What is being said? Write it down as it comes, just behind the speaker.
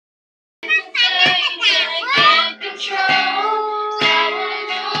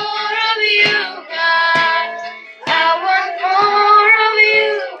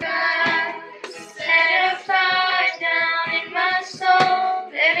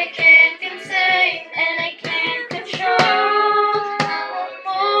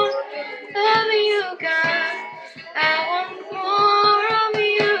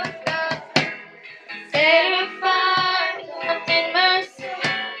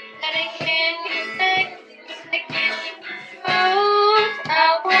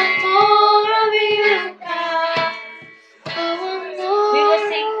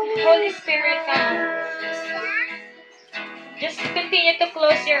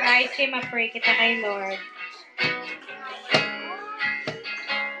your eyes kay ma-pray kita kay Lord.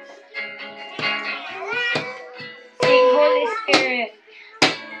 Sing, Holy Spirit.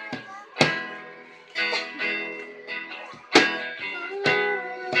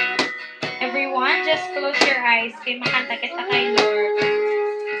 Everyone, just close your eyes kay makanta kita kay Lord.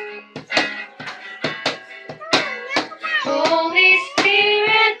 Holy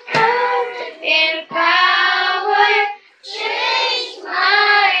Spirit, come in power, change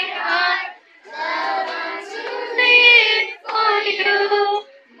my heart. I want to live for you,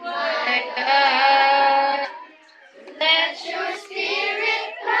 my God. Let your Spirit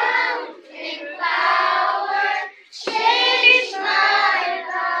come in power, change my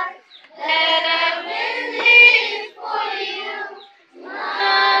life. That I will live for you,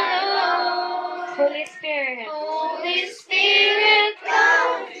 my Lord. Holy Spirit. Holy Spirit,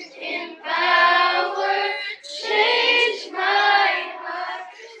 come in power, change my heart.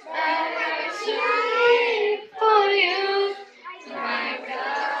 I want to live for you, my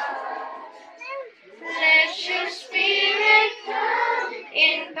God. Let your Spirit come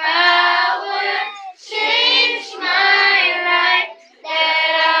in power, change my life,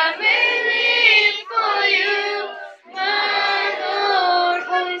 that I may live for you, my Lord.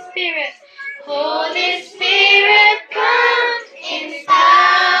 Holy Spirit, Holy Spirit, come in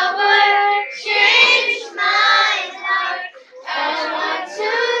power, change my life. I want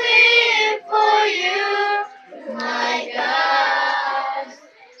to live for you, my God.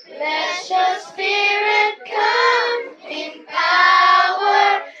 Let your Spirit come in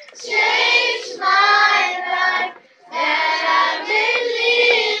power, change my life, that I may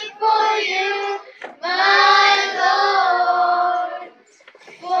live for you, my Lord.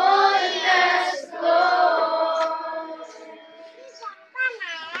 For yes, Lord.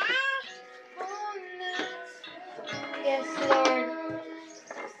 Yes, Lord.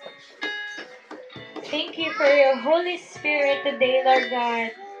 Thank you for your Holy Spirit today, Lord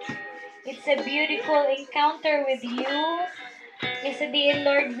God. It's a beautiful encounter with you. Yesterday,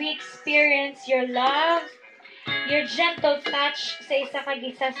 Lord, we experience your love, your gentle touch sa isa kag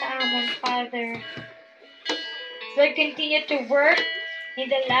isa sa amon, Father. Lord, continue to work in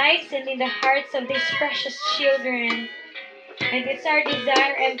the lives and in the hearts of these precious children. And it's our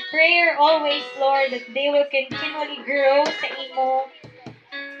desire and prayer always, Lord, that they will continually grow sa imo.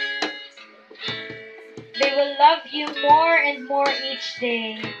 They will love you more and more each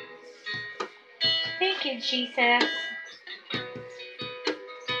day. Thank you, Jesus.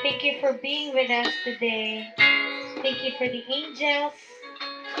 Thank you for being with us today. Thank you for the angels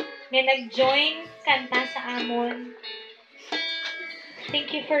na nag-join kanta sa amon.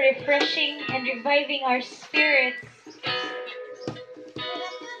 Thank you for refreshing and reviving our spirits.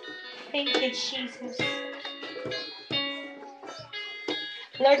 Thank you, Jesus.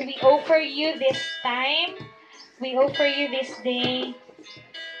 Lord, we offer you this time. We offer you this day.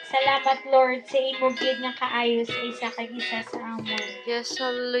 Salamat, Lord, sa imo gid nga kaayo sa isa kag isa sa amon. Yes,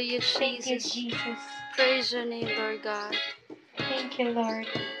 hallelujah, Thank you, Jesus. Jesus. Praise your name, Lord God. Thank you, Lord.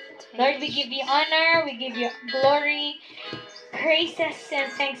 Lord, we give you honor, we give you glory, praises, and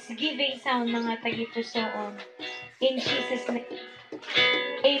thanksgiving sa mga tagipusoon. In Jesus' name.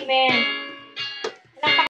 Amen.